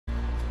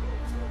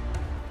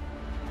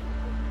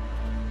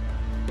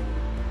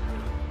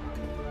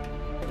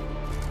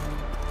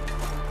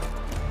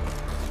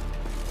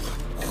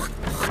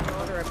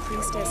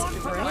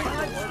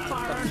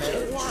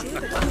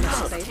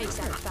take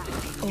that back.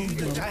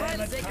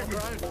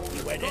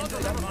 You went into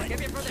the mine.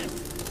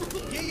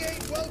 Ye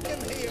ain't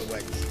welcome here,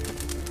 wench.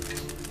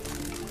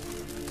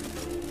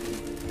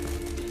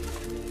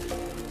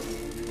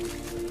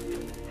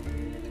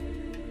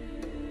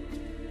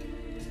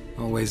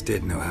 Always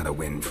did know how to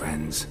win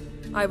friends.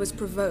 I was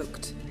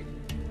provoked.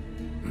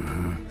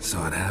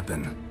 Saw it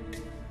happen.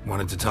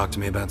 Wanted to talk to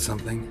me about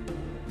something?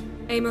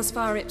 Amos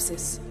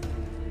Ipsis,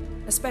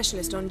 a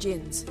specialist on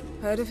djinns.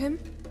 Heard of him?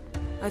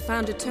 I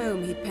found a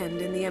tome he'd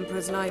penned in the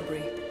Emperor's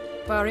library.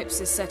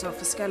 Ipsis set off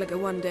for Skellige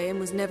one day and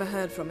was never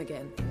heard from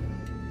again.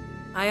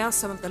 I asked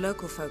some of the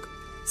local folk.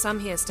 Some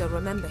here still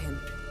remember him.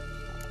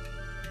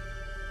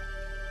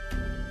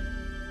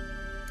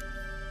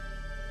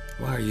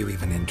 Why are you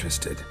even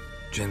interested?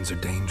 Djinns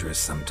are dangerous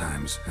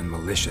sometimes, and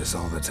malicious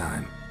all the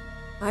time.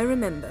 I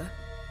remember.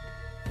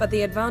 But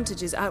the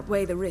advantages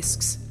outweigh the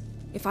risks.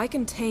 If I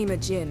can tame a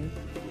djinn,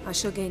 I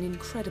shall gain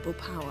incredible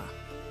power.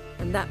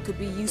 And that could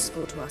be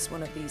useful to us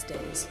one of these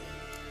days.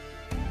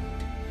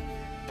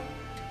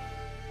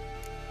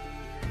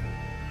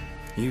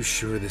 You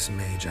sure this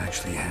mage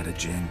actually had a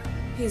djinn?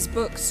 His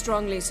books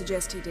strongly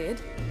suggest he did.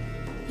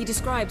 He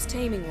describes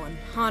taming one,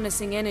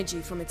 harnessing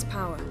energy from its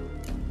power.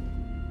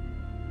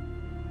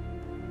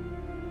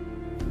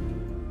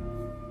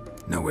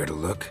 Nowhere to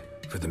look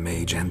for the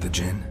mage and the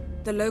djinn?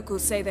 The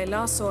locals say they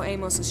last saw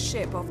Amos's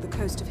ship off the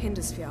coast of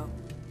Hindersfjall,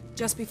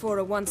 just before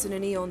a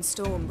once-in-an-eon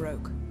storm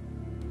broke.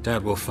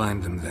 Doubt we'll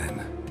find them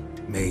then.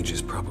 Mage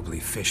is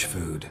probably fish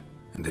food,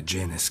 and the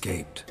djinn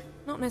escaped.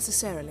 Not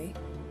necessarily.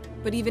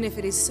 But even if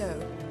it is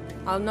so,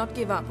 I'll not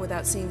give up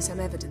without seeing some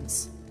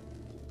evidence.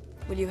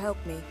 Will you help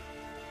me?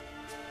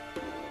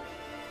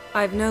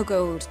 I've no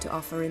gold to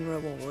offer in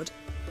reward,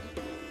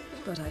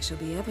 but I shall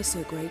be ever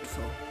so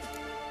grateful.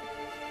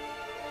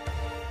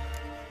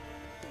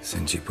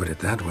 Since you put it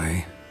that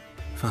way,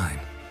 fine.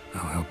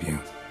 I'll help you.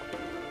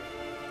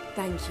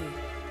 Thank you.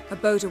 A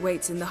boat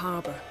awaits in the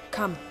harbor.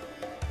 Come.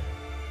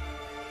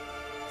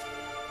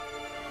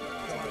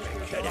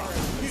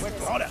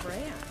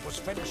 Was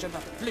finishing the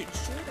fleet.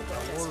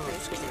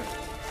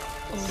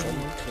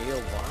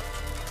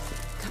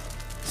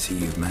 See,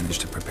 you've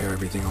managed to prepare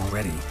everything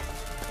already.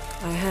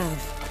 I have.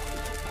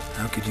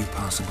 How could you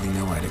possibly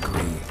know I'd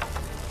agree?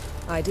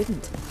 I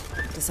didn't.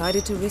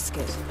 Decided to risk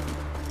it.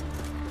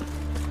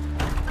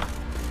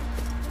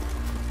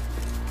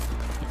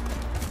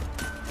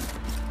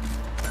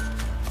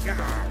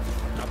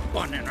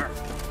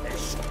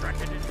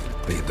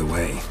 Lead the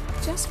way.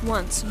 Just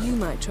once, you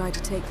might try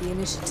to take the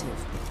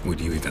initiative.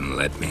 Would you even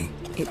let me?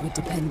 It would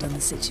depend on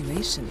the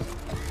situation.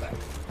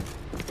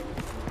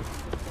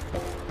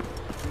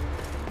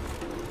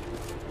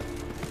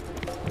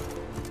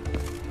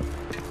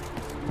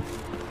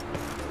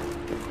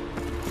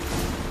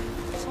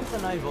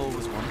 Something I've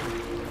always wondered.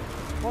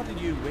 What did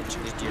you witches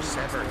Did you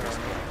sever his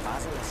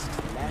basilisk?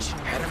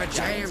 head of a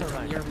giant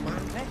from your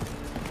mouth?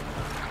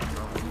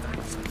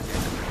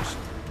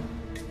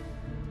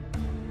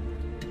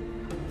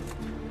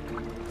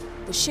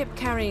 The ship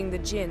carrying the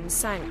djinn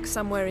sank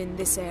somewhere in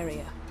this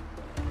area.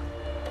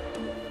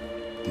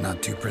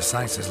 Not too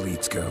precise as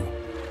leads go.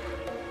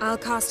 I'll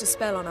cast a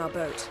spell on our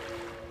boat.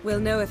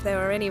 We'll know if there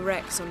are any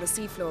wrecks on the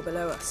seafloor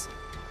below us.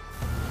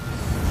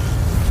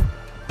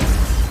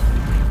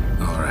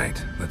 All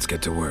right, let's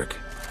get to work.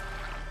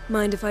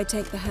 Mind if I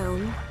take the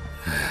helm?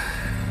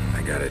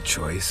 I got a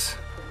choice.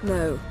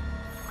 No.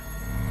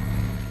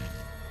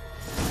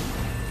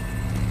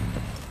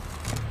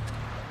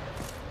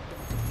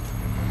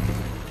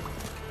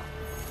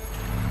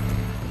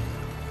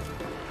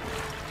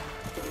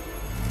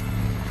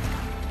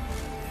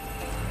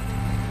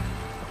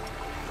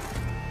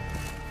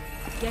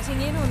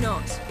 Getting in or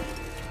not?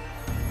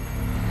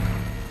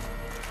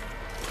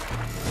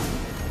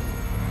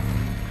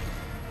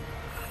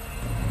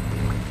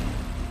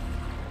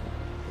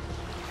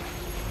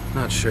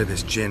 Not sure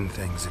this djinn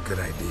thing's a good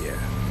idea.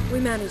 We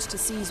managed to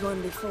seize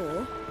one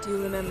before. Do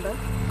you remember?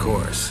 Of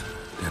course.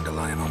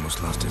 Dandelion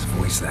almost lost his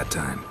voice that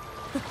time.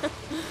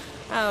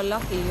 How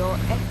lucky your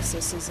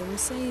exorcism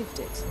saved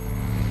it.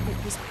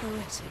 It was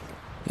poetic.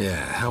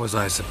 Yeah, how was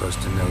I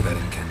supposed to know that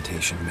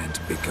incantation meant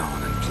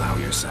begone and plow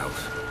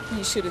yourself?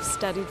 You should have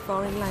studied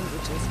foreign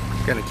languages.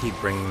 Gonna keep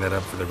bringing that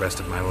up for the rest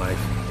of my life.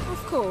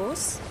 Of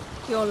course.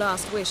 Your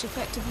last wish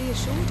effectively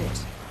assured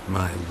it.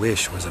 My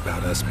wish was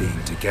about us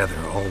being together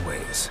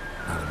always,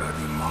 not about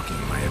you mocking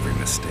my every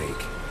mistake.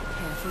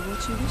 Careful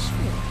what you wish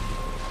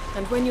for.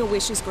 And when your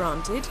wish is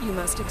granted, you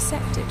must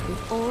accept it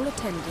with all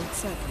attendant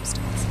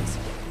circumstances.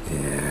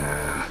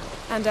 Yeah.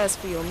 And as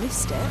for your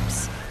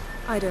missteps,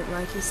 I don't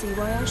rightly see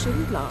why I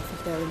shouldn't laugh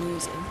if they're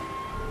amusing.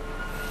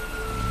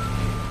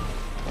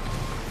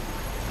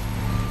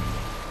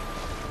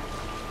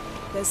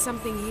 There's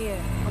something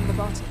here, on the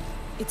bottom.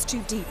 It's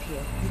too deep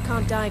here. You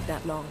can't dive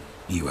that long.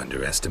 You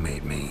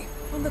underestimate me.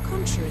 On the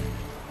contrary.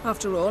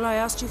 After all, I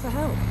asked you for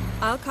help.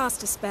 I'll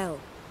cast a spell.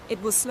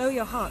 It will slow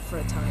your heart for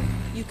a time.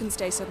 You can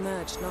stay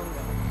submerged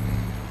longer.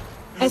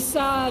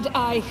 Assad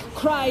Eich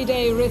Cryde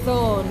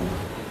Rithorn.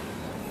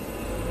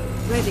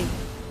 Ready.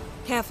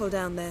 Careful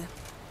down there.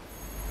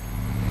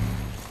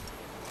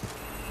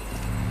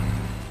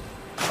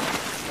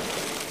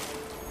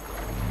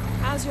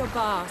 How's your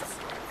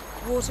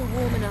bath? Water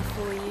warm enough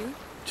for you?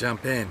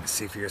 Jump in,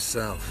 see for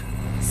yourself.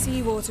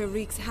 Seawater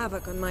wreaks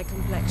havoc on my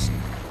complexion.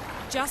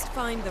 Just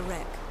find the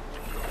wreck.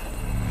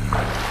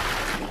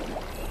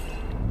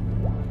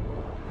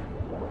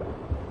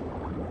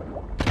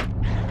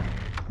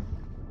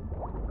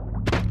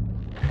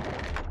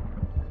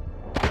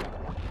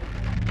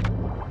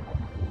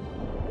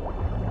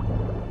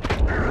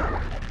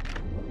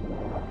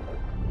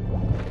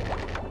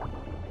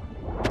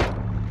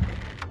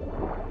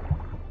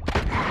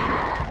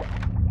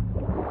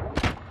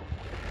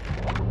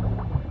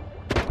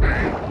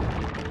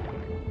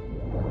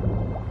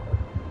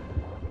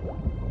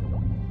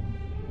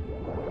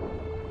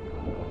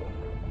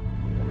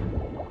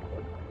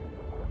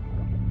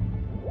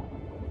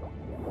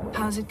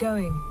 How's it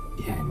going?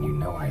 Yeah, and you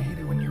know I hate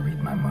it when you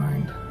read my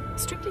mind.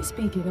 Strictly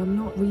speaking, I'm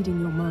not reading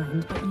your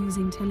mind, but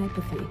using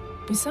telepathy.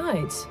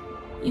 Besides,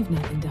 you've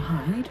nothing to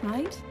hide,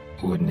 right?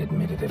 Wouldn't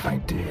admit it if I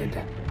did.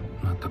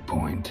 Not the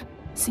point.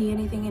 See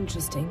anything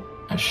interesting?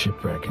 A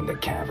shipwreck and a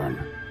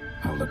cavern.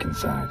 I'll look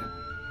inside.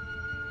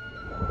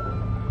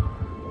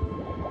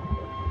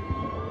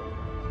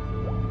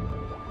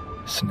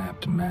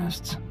 Snapped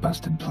masts,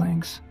 busted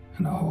planks,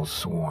 and a whole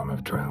swarm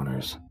of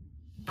drowners.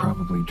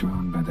 Probably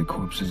drawn by the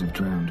corpses of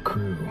drowned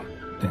crew,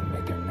 then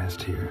made their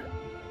nest here.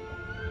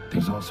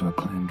 There's also a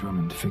Clan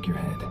Drummond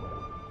figurehead.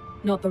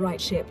 Not the right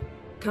ship.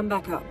 Come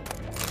back up.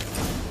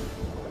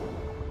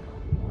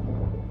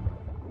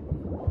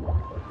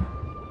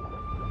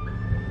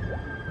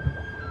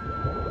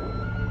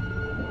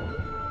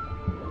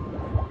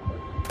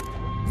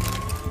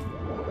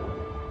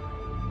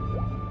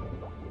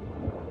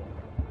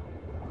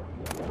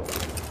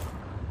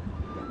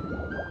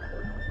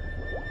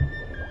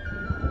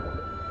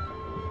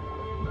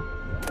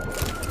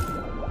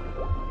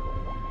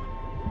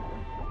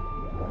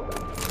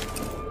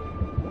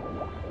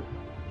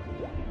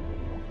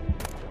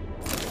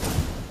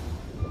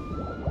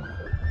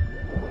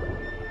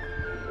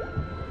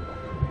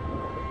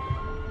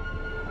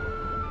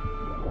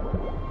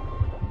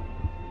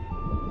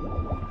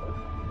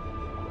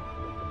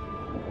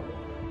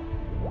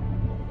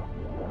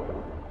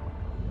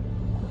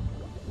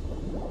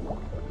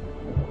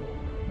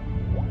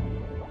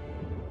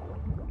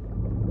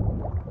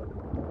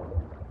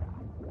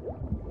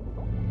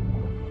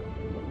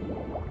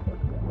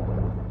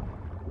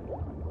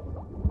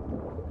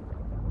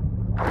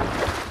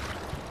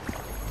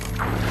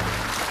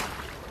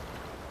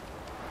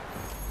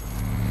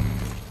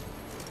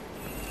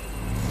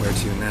 Where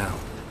to now?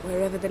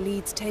 Wherever the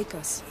leads take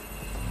us.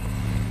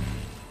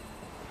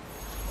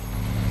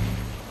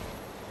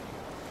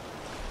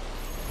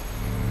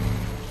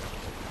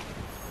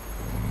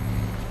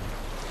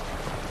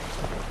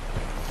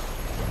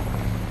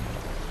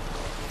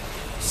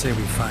 Say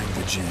we find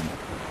the Jinn.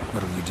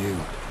 What'll you do?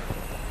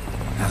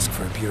 Ask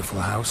for a beautiful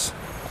house?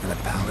 Then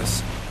a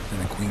palace?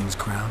 Then a queen's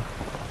crown?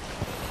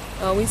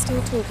 Are we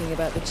still talking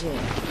about the Jinn? Or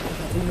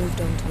have we moved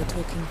on to a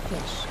talking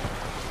fish?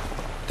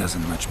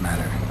 Doesn't much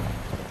matter.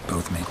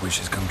 Both make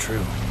wishes come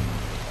true.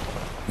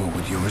 What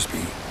would yours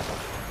be?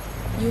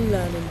 You'll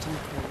learn in due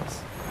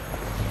course.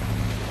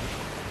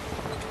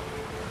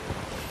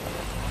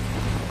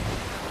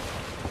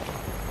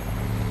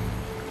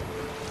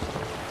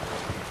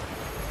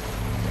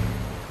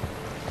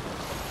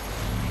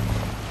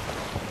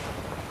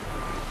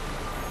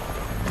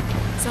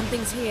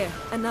 Something's here.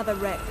 Another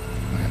wreck.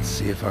 Let's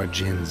see if our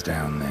Jinn's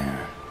down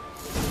there.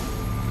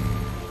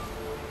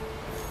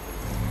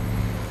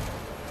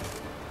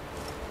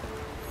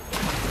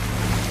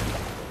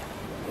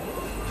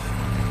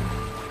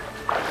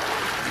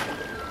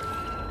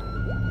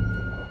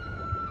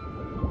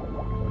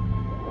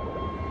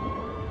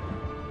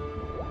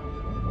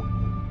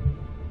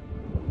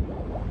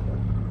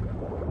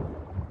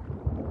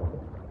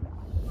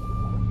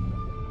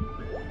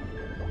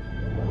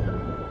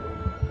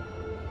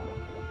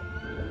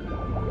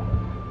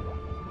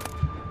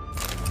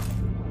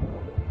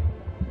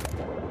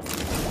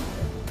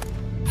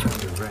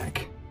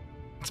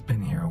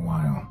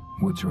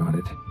 Woods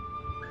rotted.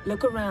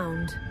 Look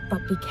around, but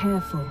be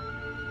careful.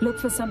 Look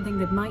for something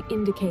that might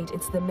indicate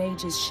it's the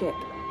mage's ship.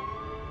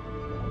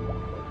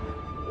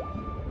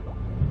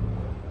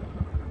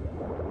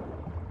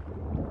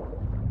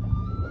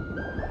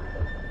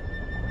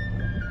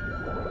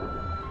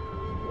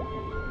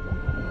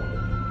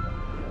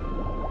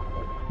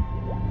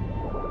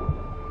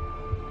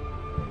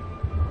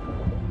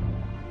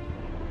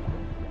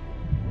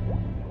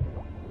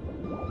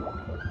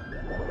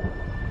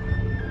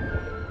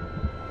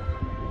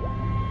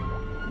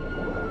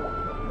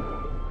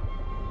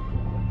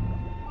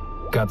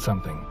 Got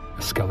something.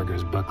 A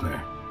Skelliger's buckler.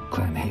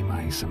 Clan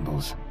Haimai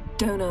symbols.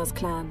 Donar's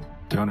clan.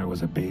 Donar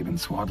was a babe in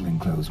swaddling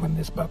clothes when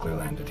this buckler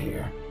landed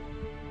here.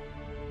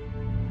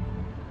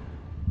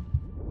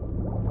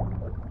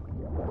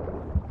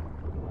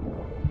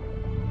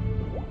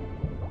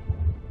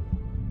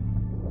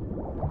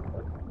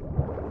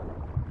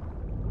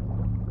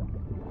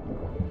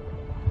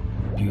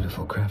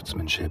 Beautiful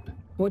craftsmanship.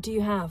 What do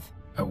you have?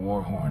 A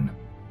war horn,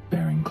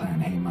 bearing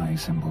Clan Haimai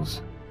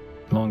symbols.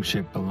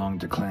 Longship belonged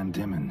to Clan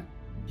Dimon.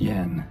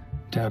 Yen,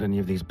 doubt any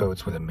of these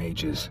boats were the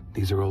mages.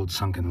 These are old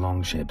sunken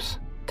longships.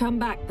 Come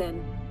back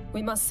then.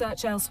 We must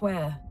search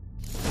elsewhere.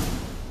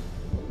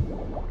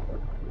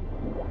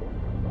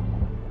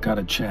 Got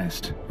a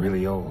chest,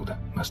 really old.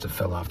 Must have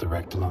fell off the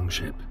wrecked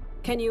longship.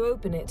 Can you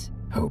open it?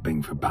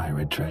 Hoping for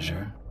pirate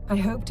treasure? I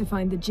hope to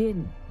find the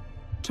Jinn.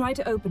 Try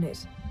to open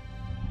it.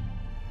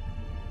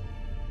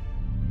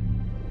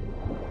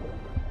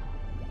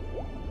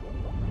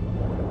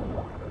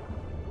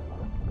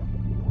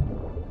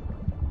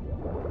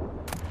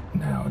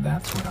 Now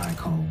that's what I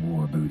call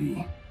war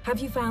booty. Have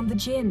you found the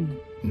Jinn?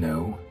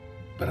 No,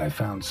 but I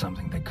found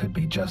something that could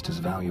be just as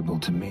valuable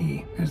to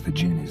me as the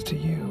Jinn is to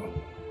you.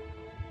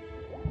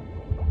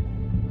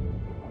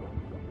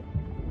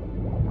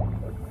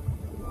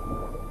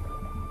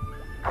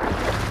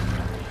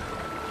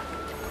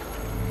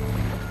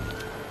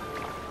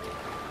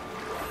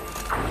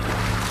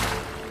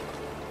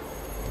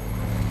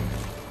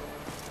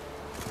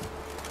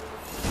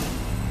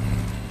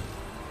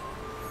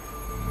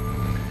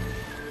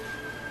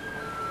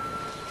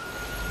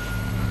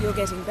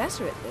 You're getting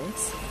better at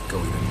this. Go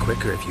even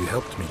quicker if you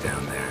helped me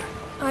down there.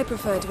 I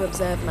prefer to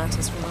observe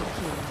matters from up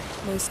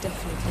here, most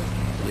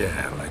definitely.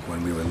 Yeah, like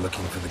when we were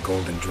looking for the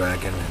Golden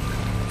Dragon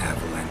and the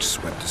avalanche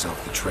swept us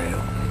off the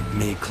trail.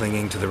 Me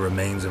clinging to the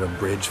remains of a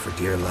bridge for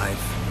dear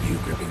life. You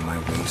gripping my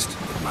waist,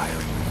 admiring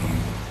the view.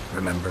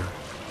 Remember?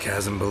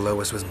 Chasm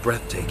below us was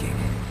breathtaking.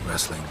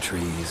 Rustling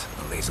trees,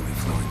 a lazily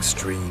flowing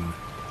stream.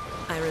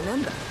 I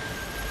remember,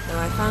 though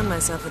I found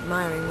myself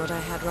admiring what I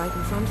had right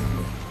in front of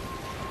me.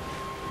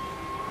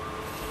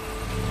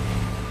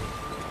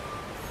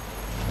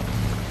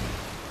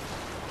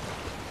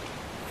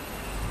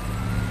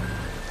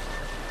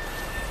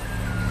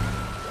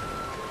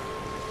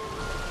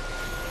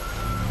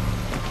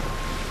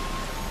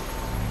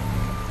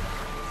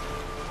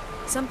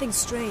 Something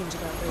strange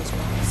about those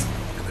rocks.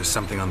 And there's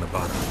something on the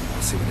bottom.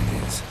 I'll see what it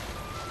is.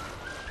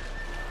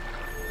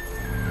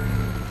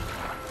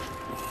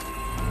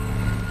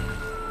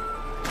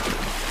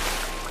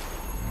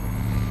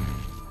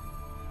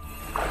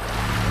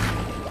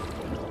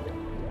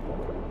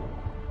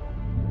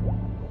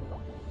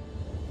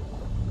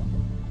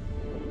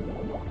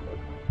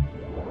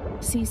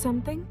 See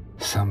something?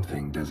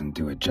 Something doesn't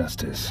do it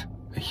justice.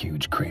 A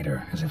huge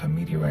crater, as if a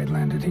meteorite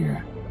landed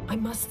here. I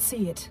must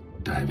see it.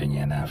 Diving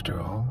in after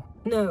all?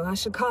 No, I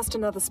shall cast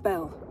another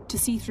spell, to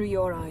see through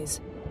your eyes.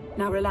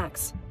 Now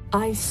relax.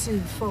 Aisu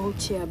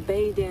foltia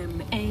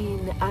beidem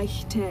ein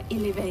eichte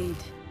illivaid.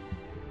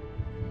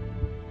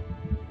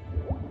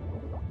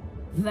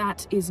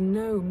 That is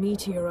no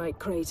meteorite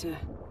crater.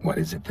 What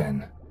is it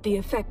then? The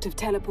effect of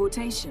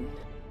teleportation.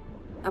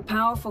 A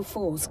powerful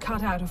force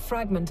cut out a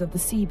fragment of the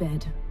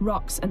seabed,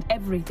 rocks and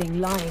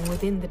everything lying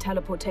within the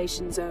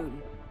teleportation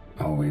zone.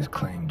 Always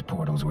claimed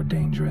portals were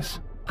dangerous.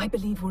 I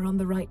believe we're on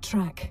the right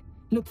track.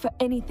 Look for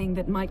anything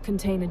that might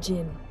contain a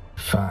Jinn.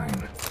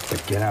 Fine,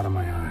 but get out of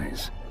my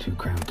eyes. Too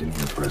cramped in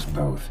here for us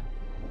both.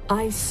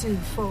 Aisu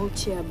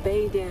foltia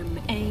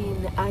beidem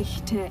ein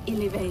eichte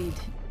illivaid.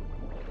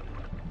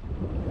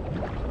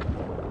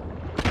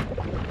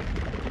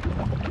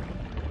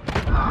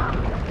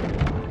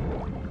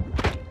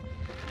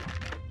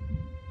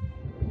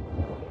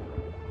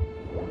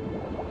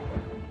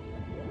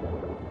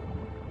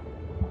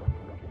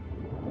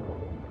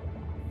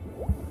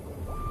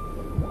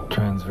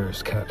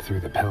 Transverse cut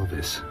through the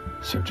pelvis.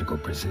 Surgical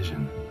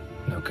precision.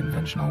 No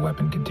conventional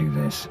weapon could do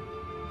this.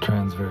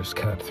 Transverse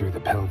cut through the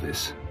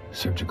pelvis.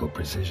 Surgical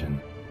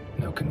precision.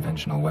 No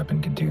conventional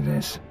weapon could do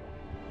this.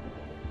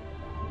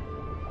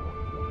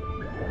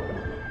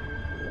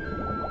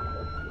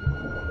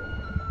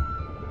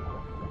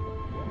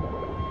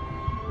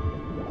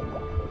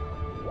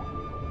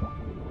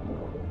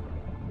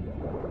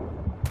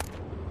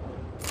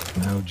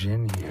 No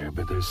Jinn here,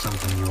 but there's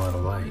something you ought to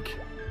like.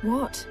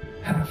 What?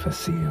 Half a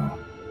seal.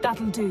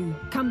 That'll do.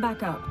 Come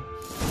back up.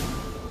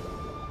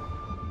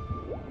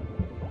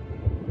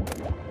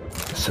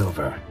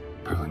 Silver.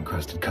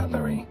 Pearl-encrusted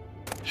cutlery.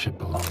 Should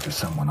belong to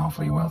someone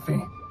awfully wealthy.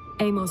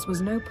 Amos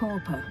was no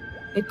pauper.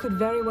 It could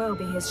very well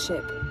be his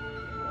ship.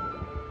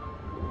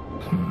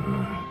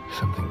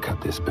 Something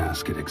cut this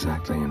basket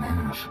exactly in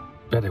half.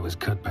 Bet it was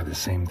cut by the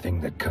same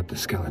thing that cut the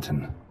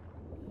skeleton.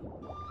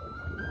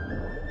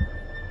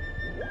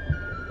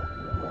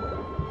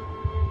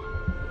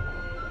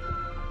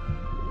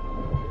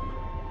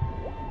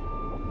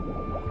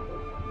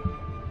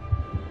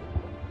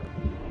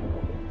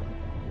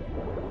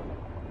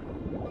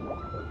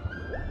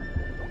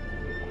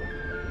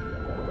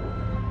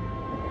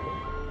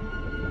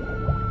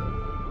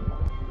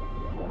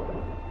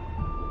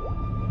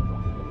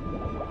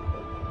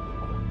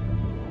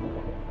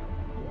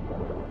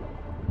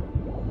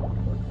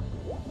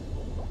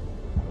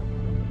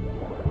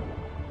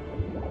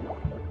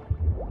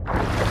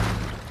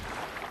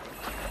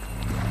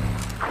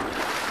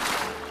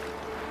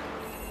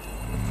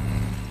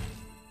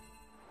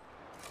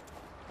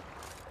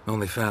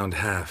 Only found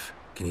half.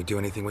 Can you do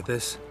anything with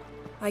this?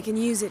 I can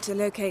use it to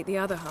locate the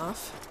other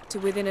half, to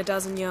within a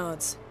dozen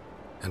yards.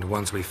 And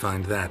once we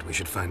find that, we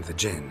should find the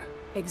Jinn.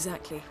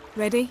 Exactly.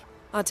 Ready?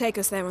 I'll take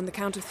us there on the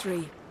count of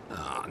 3.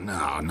 Oh,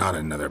 no, not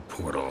another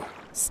portal.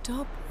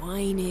 Stop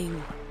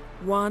whining.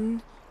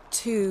 1,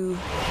 2...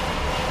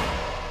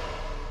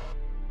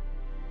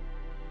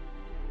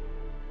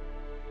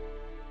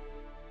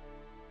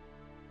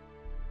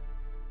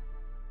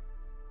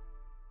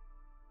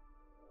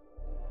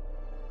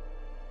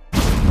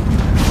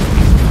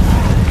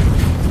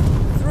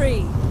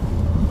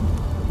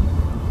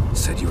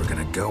 Said you were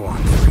gonna go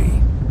on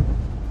 3.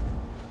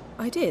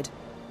 I did.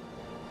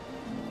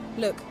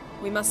 Look,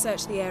 we must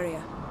search the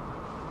area.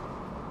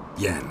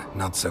 Yen,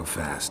 not so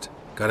fast.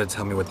 Gotta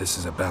tell me what this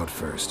is about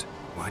first.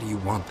 Why do you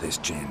want this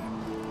Jinn?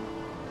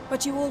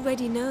 But you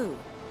already know.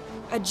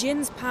 A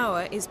Jinn's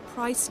power is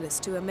priceless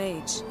to a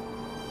mage.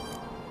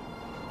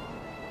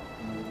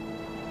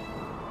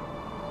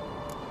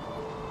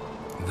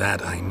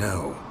 That I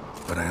know,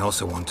 but I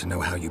also want to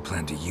know how you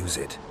plan to use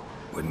it.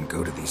 Wouldn't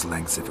go to these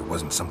lengths if it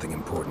wasn't something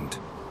important.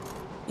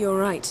 You're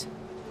right.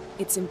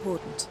 It's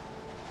important.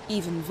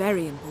 Even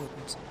very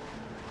important.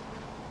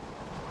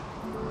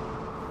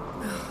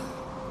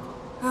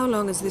 How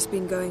long has this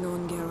been going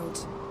on,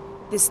 Geralt?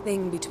 This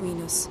thing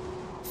between us?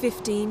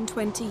 15,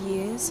 20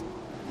 years?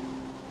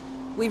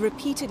 We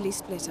repeatedly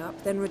split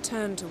up, then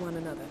return to one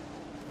another.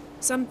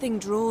 Something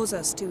draws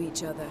us to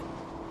each other,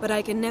 but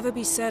I can never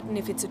be certain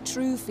if it's a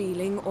true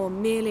feeling or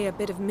merely a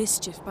bit of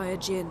mischief by a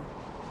Jinn.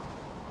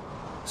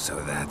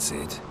 So that's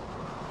it?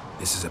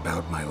 This is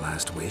about my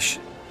last wish?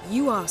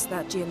 You asked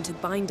that Jinn to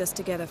bind us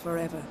together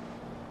forever.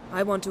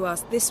 I want to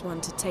ask this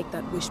one to take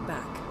that wish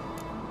back.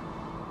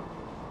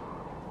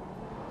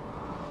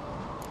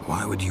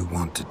 Why would you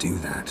want to do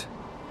that?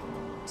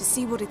 To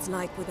see what it's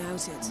like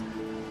without it.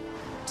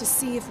 To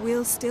see if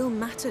we'll still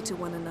matter to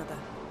one another.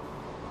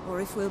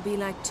 Or if we'll be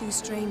like two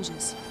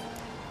strangers.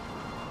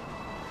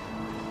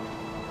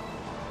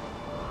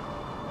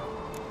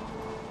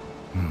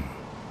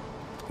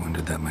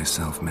 Wondered that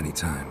myself many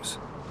times.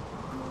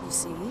 You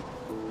see?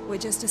 We're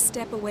just a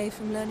step away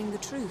from learning the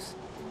truth.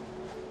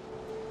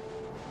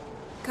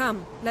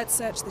 Come, let's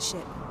search the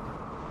ship.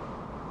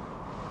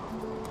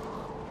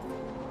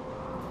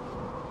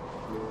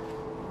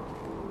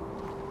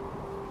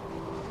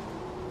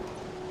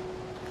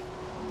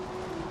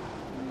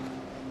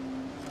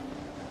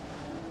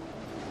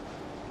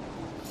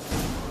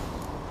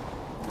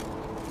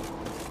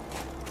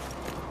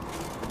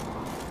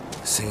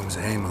 Seems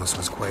Amos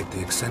was quite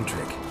the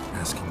eccentric,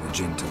 asking the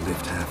Jinn to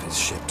lift half his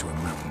ship to a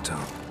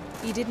mountaintop.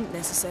 He didn't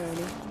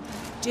necessarily.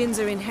 Jinns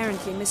are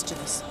inherently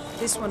mischievous.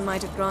 This one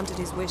might have granted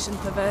his wish and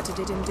perverted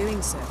it in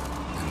doing so.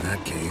 In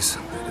that case,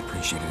 I'd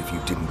appreciate it if you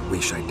didn't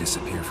wish I'd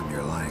disappear from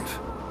your life.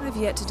 I've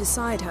yet to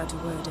decide how to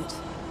word it.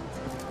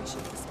 We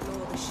should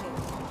explore the ship.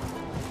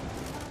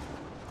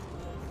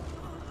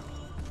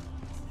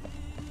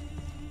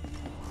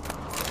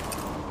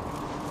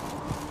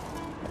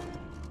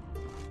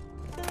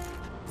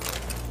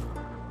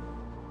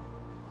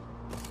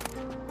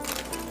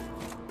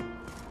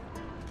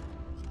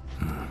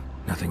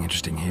 Nothing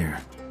interesting here.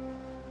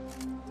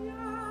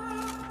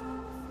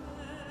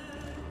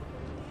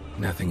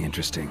 Nothing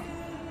interesting.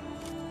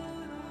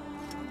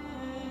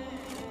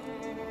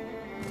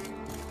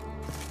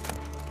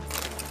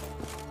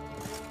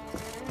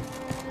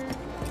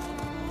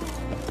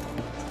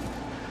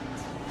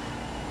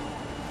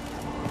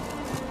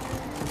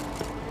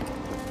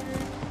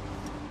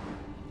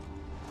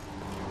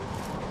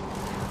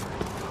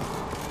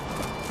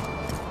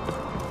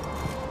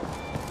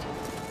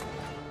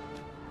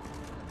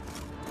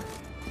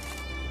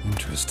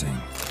 Interesting.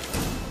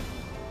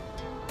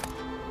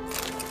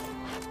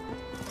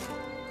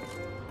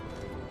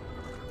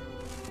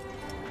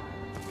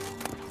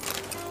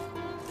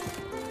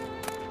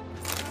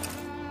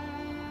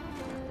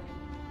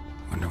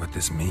 Wonder what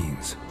this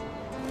means.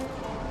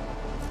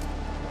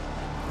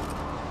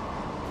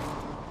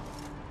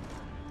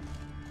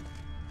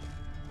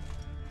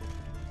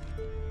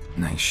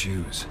 Nice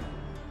shoes.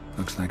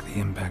 Looks like the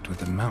impact with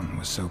the mountain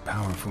was so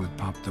powerful it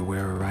popped the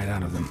wearer right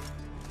out of them.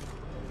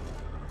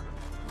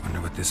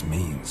 Wonder what this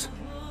means.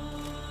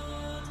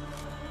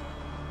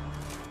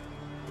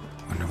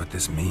 Wonder what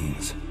this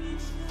means.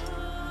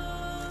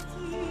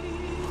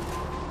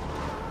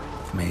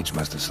 Mage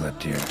must have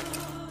slept here.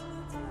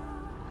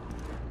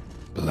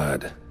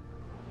 Blood.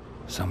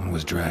 Someone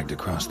was dragged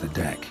across the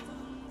deck.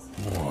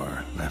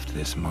 Or left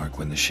this mark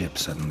when the ship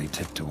suddenly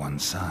tipped to one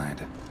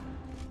side.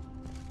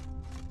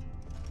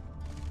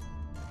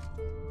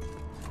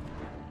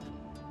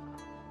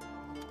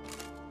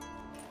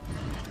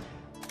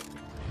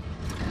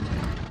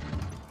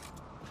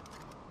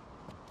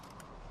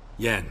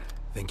 Yen,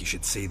 think you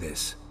should see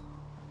this.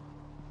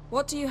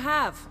 What do you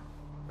have?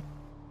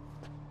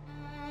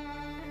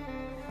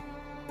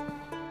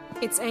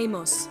 It's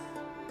Amos.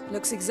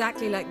 Looks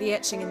exactly like the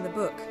etching in the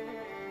book.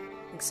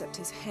 Except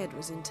his head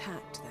was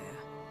intact there.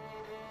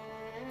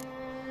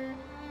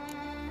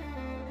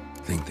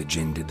 Think the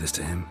Jinn did this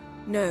to him?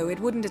 No,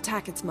 it wouldn't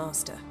attack its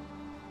master.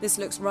 This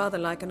looks rather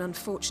like an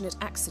unfortunate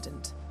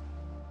accident.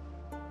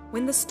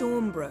 When the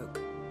storm broke,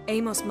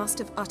 Amos must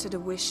have uttered a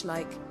wish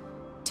like,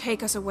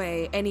 take us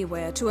away,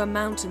 anywhere, to a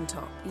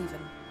mountaintop, even.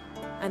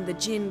 And the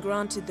Jinn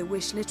granted the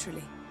wish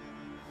literally.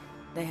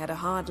 They had a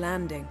hard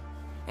landing.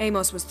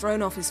 Amos was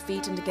thrown off his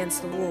feet and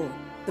against the wall.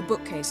 The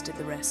bookcase did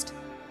the rest.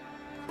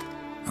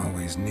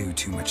 Always knew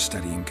too much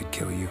studying could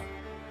kill you.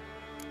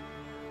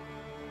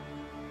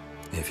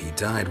 If he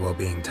died while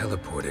being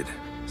teleported,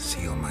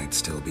 Seal might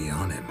still be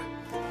on him.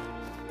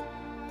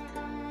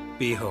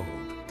 Behold.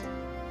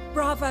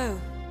 Bravo!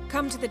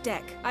 Come to the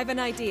deck. I've an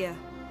idea.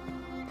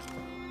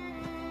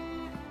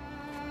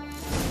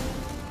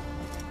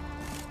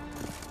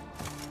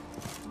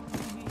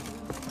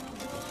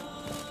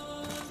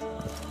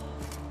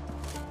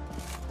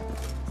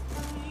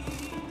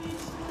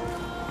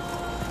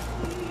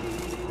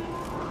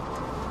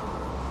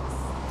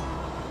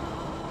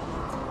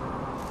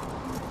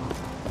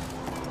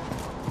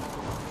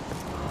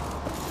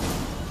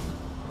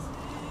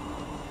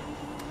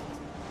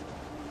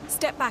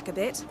 Step back a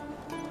bit.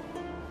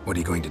 What are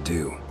you going to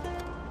do?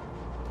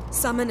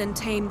 Summon and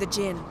tame the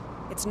Jinn.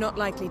 It's not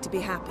likely to be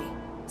happy.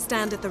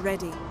 Stand at the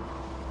ready.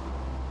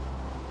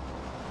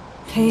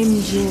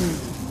 Tame Jinn,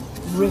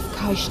 Rif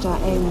Kaishta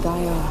Ein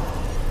Gaia,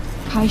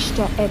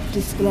 Kaishta et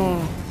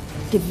Disglair,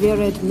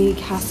 Gevired Mi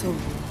Castle.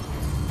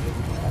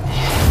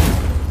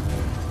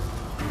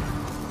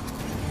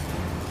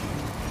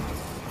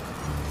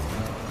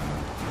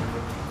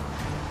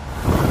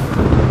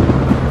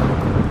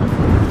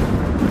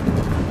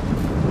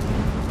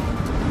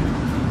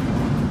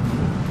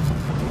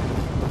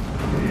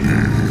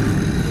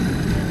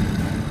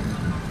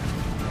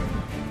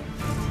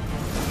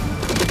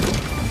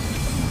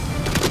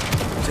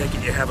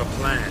 You have a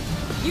plan.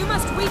 You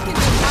must weaken him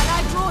while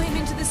I draw him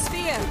into the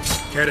sphere.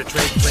 Care to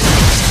trade places?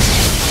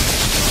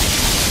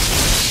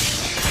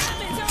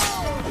 Damn it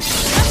all!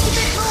 Just a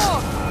bit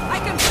more! I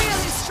can feel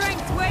his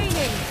strength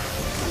waning.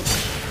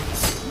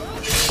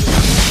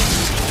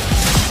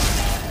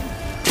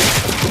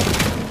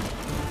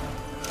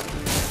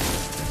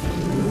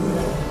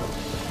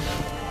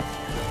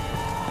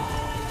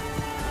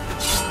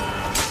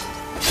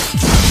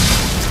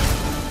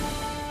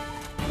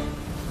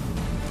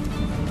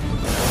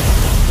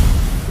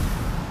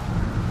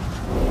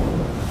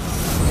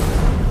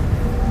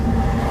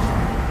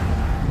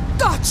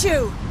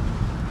 You!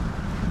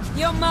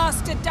 Your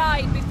master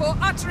died before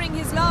uttering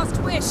his last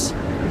wish.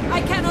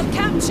 I cannot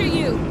capture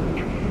you.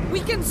 We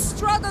can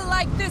struggle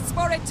like this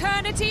for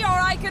eternity, or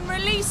I can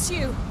release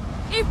you.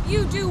 If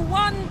you do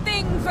one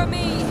thing for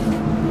me.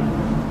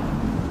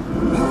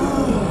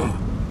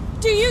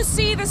 Do you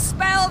see the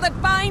spell that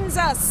binds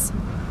us?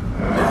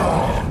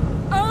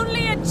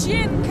 Only a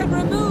Jinn can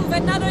remove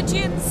another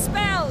Jinn's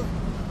spell.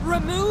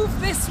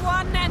 Remove this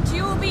one and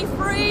you'll be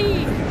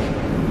free.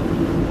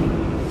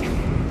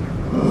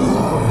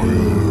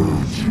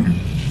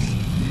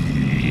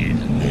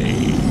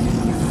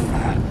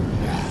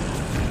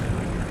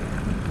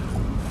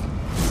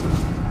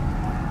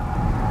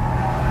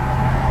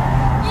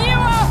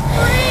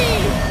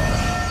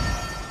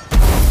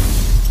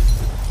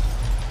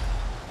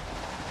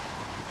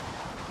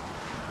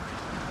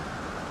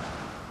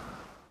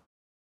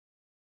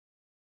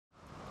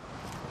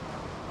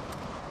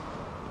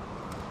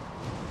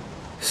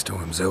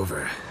 Storm's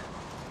over.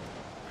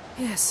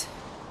 Yes.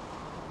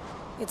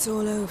 It's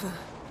all over.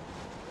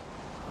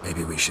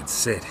 Maybe we should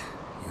sit.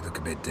 You look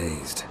a bit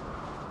dazed.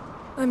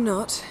 I'm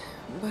not,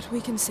 but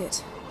we can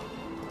sit.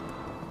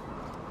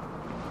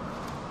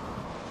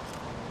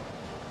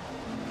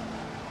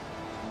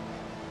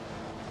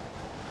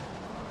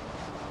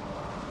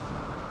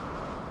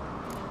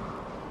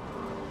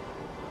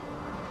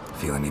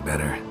 Feel any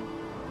better?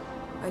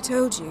 I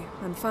told you,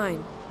 I'm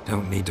fine.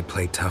 Don't need to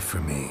play tough for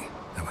me.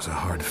 That was a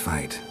hard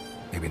fight.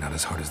 Maybe not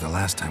as hard as the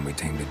last time we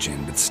tamed a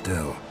Jinn, but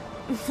still.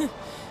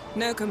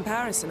 No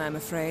comparison, I'm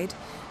afraid.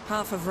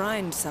 Half of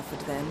Rind suffered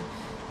then.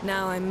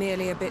 Now I'm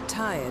merely a bit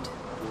tired.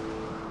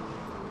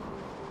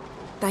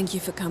 Thank you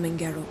for coming,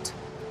 Geralt.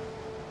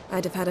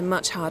 I'd have had a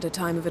much harder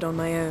time of it on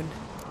my own.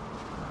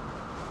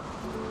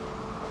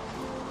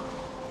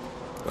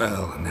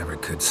 Well, never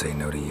could say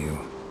no to you.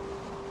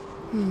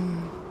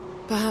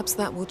 Perhaps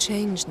that will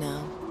change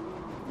now.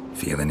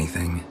 Feel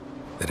anything?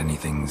 That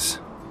anything's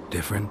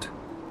different?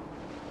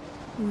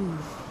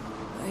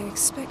 I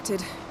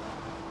expected...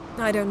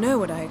 I don't know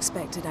what I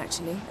expected,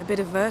 actually. A bit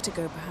of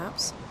vertigo,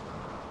 perhaps.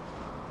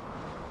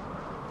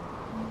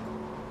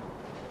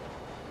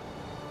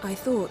 I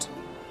thought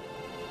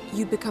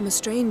you'd become a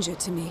stranger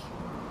to me.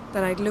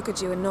 That I'd look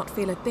at you and not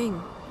feel a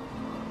thing.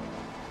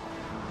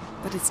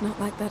 But it's not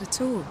like that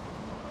at all.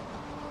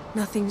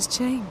 Nothing's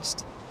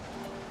changed.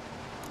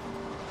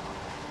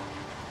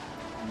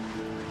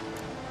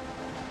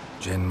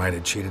 Jinn might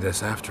have cheated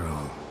us after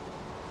all.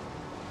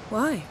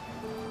 Why?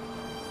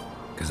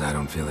 Because I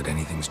don't feel that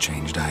anything's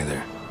changed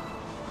either.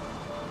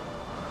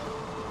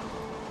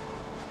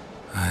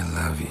 I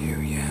love you,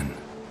 Yen.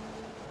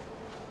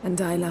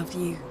 And I love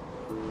you.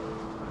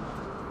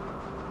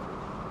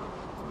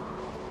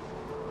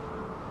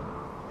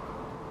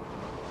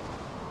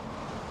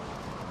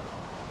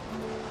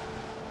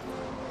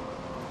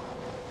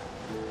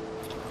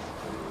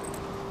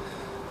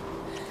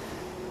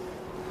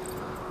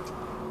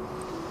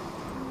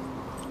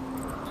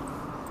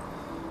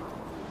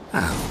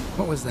 Wow,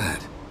 what was that?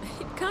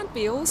 It can't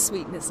be all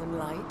sweetness and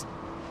light.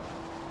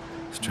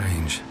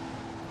 Strange.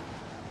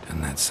 Done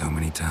that so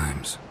many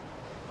times.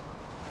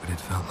 But it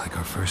felt like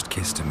our first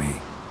kiss to me.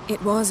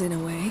 It was, in a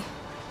way.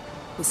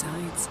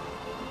 Besides,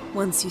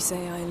 once you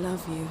say I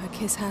love you, a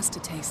kiss has to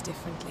taste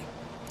differently.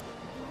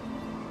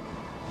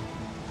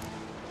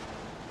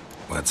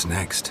 What's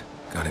next?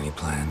 Got any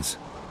plans?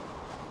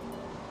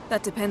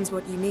 That depends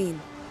what you mean.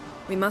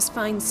 We must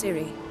find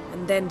Ciri,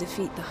 and then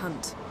defeat the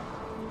hunt.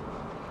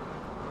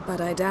 But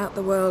I doubt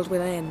the world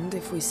will end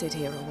if we sit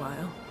here a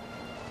while.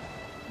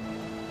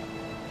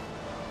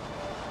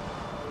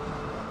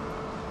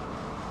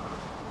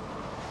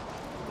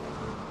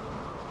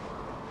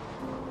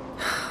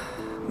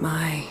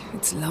 My,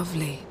 it's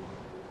lovely.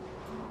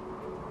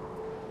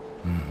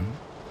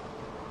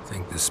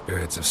 Think the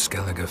spirits of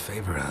Skellige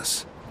favor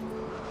us.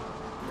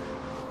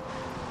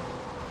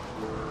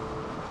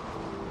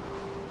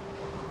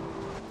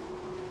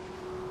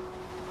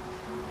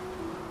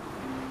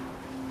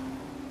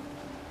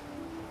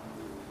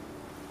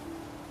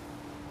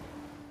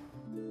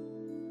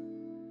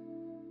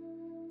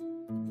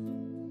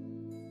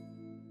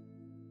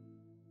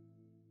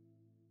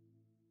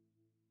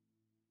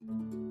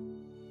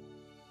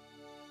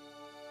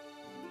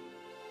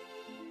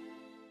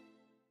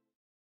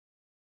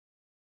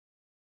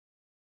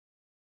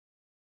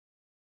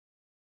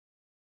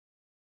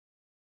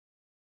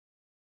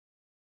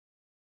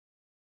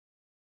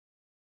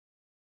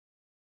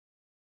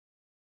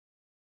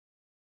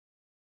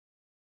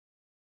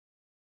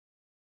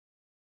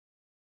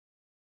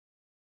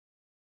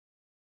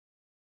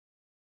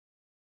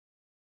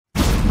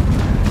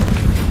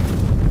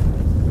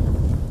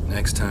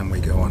 Next time we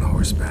go on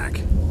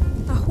horseback.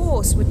 A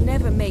horse would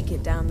never make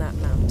it down that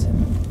mountain.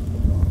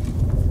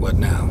 What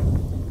now?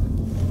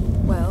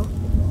 Well,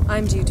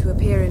 I'm due to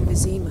appear in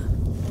Vizima.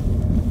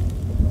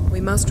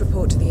 We must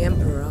report to the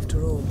Emperor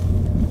after all.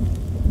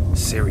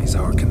 Ciri's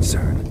our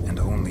concern, and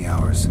only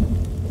ours.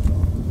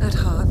 At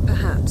heart,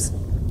 perhaps.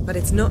 But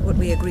it's not what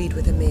we agreed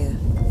with Emir.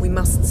 We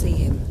must see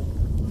him.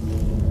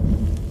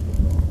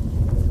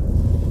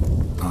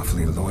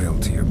 Awfully loyal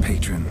to your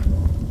patron.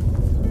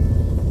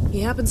 He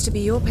happens to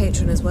be your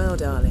patron as well,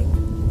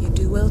 darling. You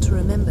do well to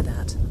remember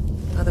that.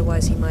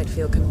 Otherwise he might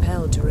feel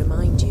compelled to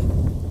remind you.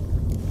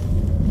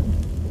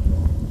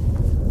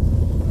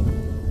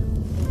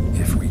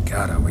 If we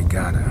gotta, we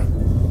gotta.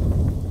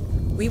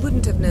 We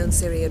wouldn't have known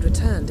Ciri had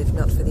returned if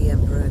not for the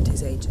Emperor and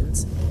his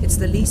agents. It's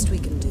the least we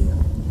can do.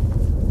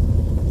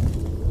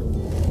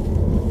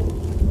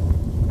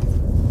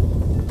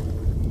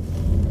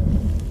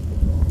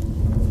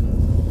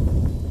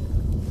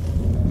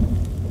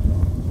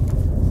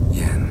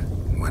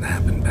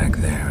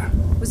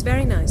 Was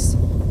very nice.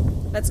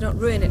 Let's not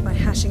ruin it by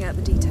hashing out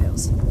the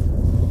details.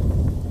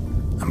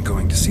 I'm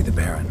going to see the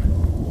Baron.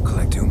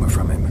 Collect Uma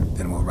from him,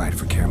 then we'll ride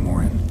for Kaer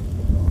Morhen.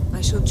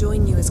 I shall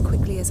join you as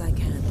quickly as I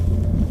can.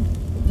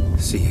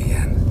 See you,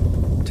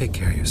 Yen. Take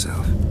care of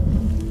yourself.